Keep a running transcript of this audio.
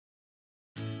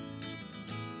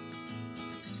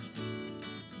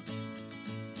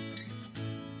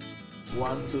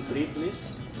1, 2, 3, please.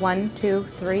 1, 2,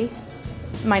 3.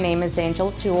 My name is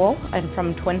Angel Jewell. I'm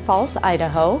from Twin Falls,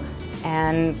 Idaho,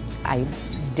 and I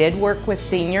did work with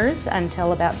seniors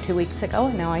until about 2 weeks ago,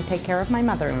 and now I take care of my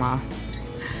mother-in-law.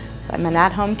 So I'm an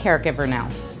at-home caregiver now.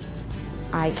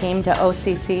 I came to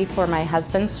OCC for my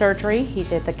husband's surgery. He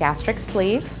did the gastric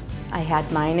sleeve. I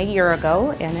had mine a year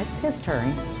ago, and it's his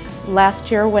turn. Last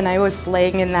year when I was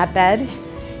laying in that bed,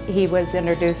 he was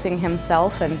introducing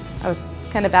himself, and I was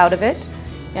kind of out of it.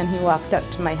 And he walked up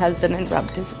to my husband and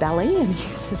rubbed his belly, and he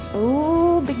says,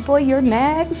 "Oh, big boy, you're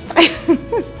next."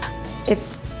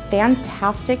 It's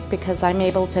fantastic because I'm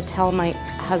able to tell my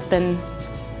husband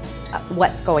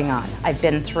what's going on. I've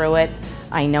been through it.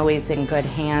 I know he's in good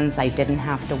hands. I didn't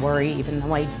have to worry, even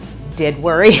though I did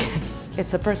worry.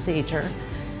 It's a procedure.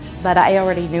 But I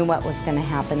already knew what was going to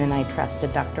happen, and I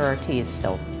trusted Dr. Ortiz.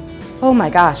 So, oh my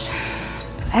gosh,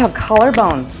 I have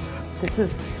collarbones.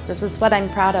 This is what I'm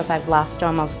proud of. I've lost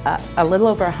almost a little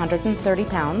over 130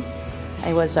 pounds.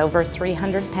 I was over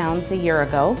 300 pounds a year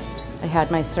ago. I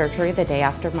had my surgery the day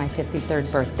after my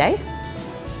 53rd birthday.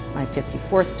 My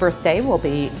 54th birthday will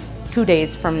be 2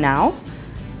 days from now,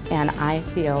 and I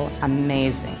feel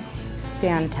amazing,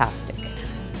 fantastic.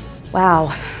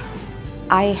 Wow,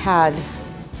 I had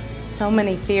so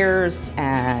many fears,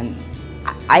 and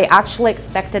I actually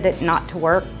expected it not to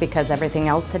work because everything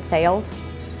else had failed.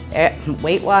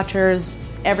 Weight Watchers,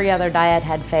 every other diet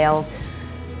had failed.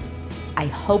 I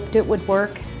hoped it would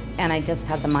work, and I just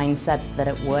had the mindset that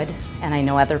it would. And I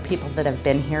know other people that have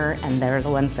been here, and they're the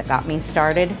ones that got me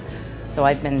started. So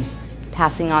I've been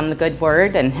passing on the good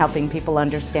word and helping people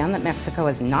understand that Mexico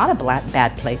is not a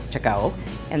bad place to go,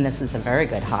 and this is a very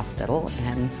good hospital.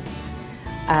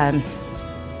 And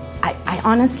I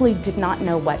honestly did not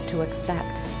know what to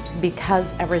expect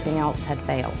because everything else had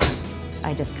failed.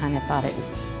 I just kind of thought,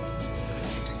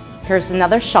 here's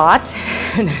another shot.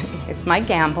 It's my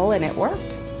gamble, and it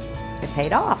worked. It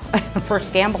paid off. The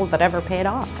first gamble that ever paid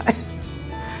off.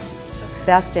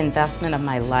 Best investment of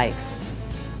my life.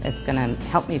 It's gonna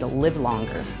help me to live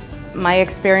longer. My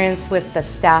experience with the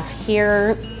staff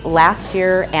here last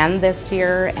year and this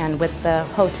year and with the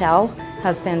hotel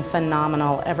has been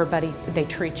phenomenal. Everybody, they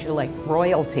treat you like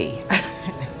royalty.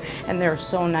 And they're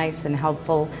so nice and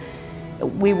helpful.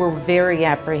 We were very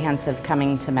apprehensive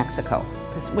coming to Mexico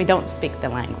because we don't speak the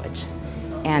language.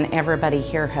 And everybody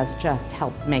here has just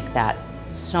helped make that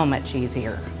so much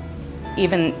easier.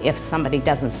 Even if somebody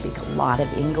doesn't speak a lot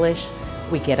of English,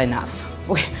 we get enough.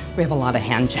 We have a lot of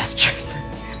hand gestures,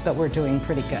 but we're doing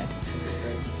pretty good.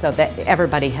 So that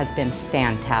everybody has been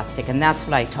fantastic, and that's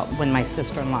what I told when my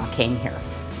sister-in-law came here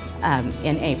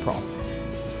in April.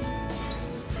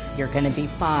 You're gonna be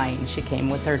fine. She came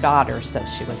with her daughter, so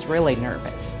she was really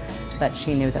nervous, but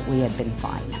she knew that we had been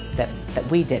fine, that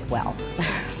we did well,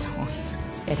 so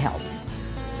it helps.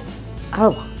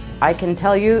 Oh, I can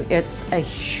tell you it's a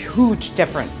huge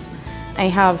difference. I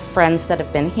have friends that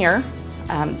have been here,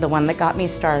 the one that got me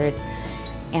started,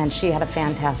 and she had a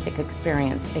fantastic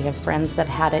experience. I have friends that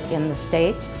had it in the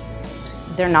States.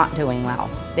 They're not doing well.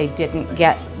 They didn't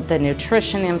get the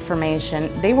nutrition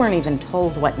information. They weren't even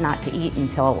told what not to eat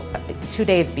until 2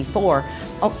 days before.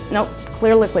 Oh, no,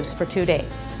 clear liquids for 2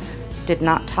 days. Did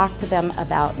not talk to them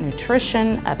about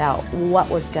nutrition, about what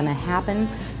was gonna happen.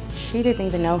 She didn't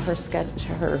even know her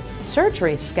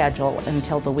surgery schedule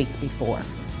until the week before.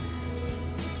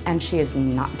 And she has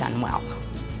not done well.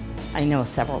 I know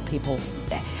several people,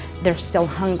 they're still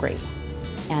hungry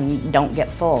and don't get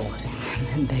full.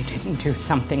 And they didn't do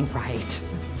something right.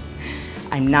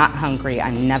 I'm not hungry,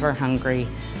 I'm never hungry,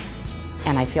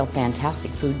 and I feel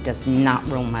fantastic. Food does not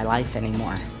rule my life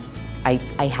anymore. I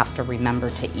have to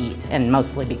remember to eat, and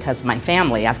mostly because my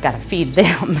family, I've got to feed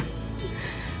them.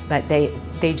 But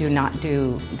they do not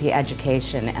do the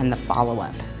education and the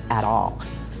follow-up at all.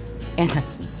 And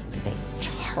they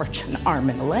charge an arm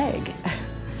and a leg.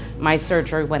 My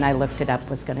surgery, when I looked it up,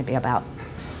 was going to be about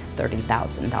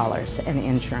 $30,000, and the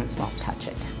insurance won't touch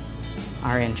it.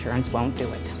 Our insurance won't do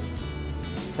it.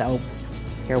 So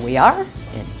here we are,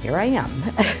 and here I am.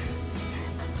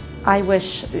 I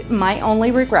wish, my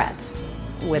only regret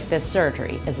with this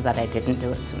surgery is that I didn't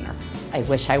do it sooner. I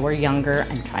wish I were younger.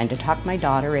 I'm trying to talk my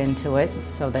daughter into it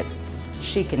so that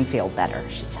she can feel better.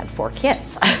 She's had 4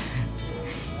 kids,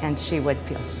 and she would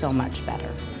feel so much better.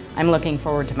 I'm looking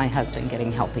forward to my husband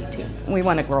getting healthy too. We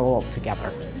want to grow old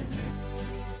together.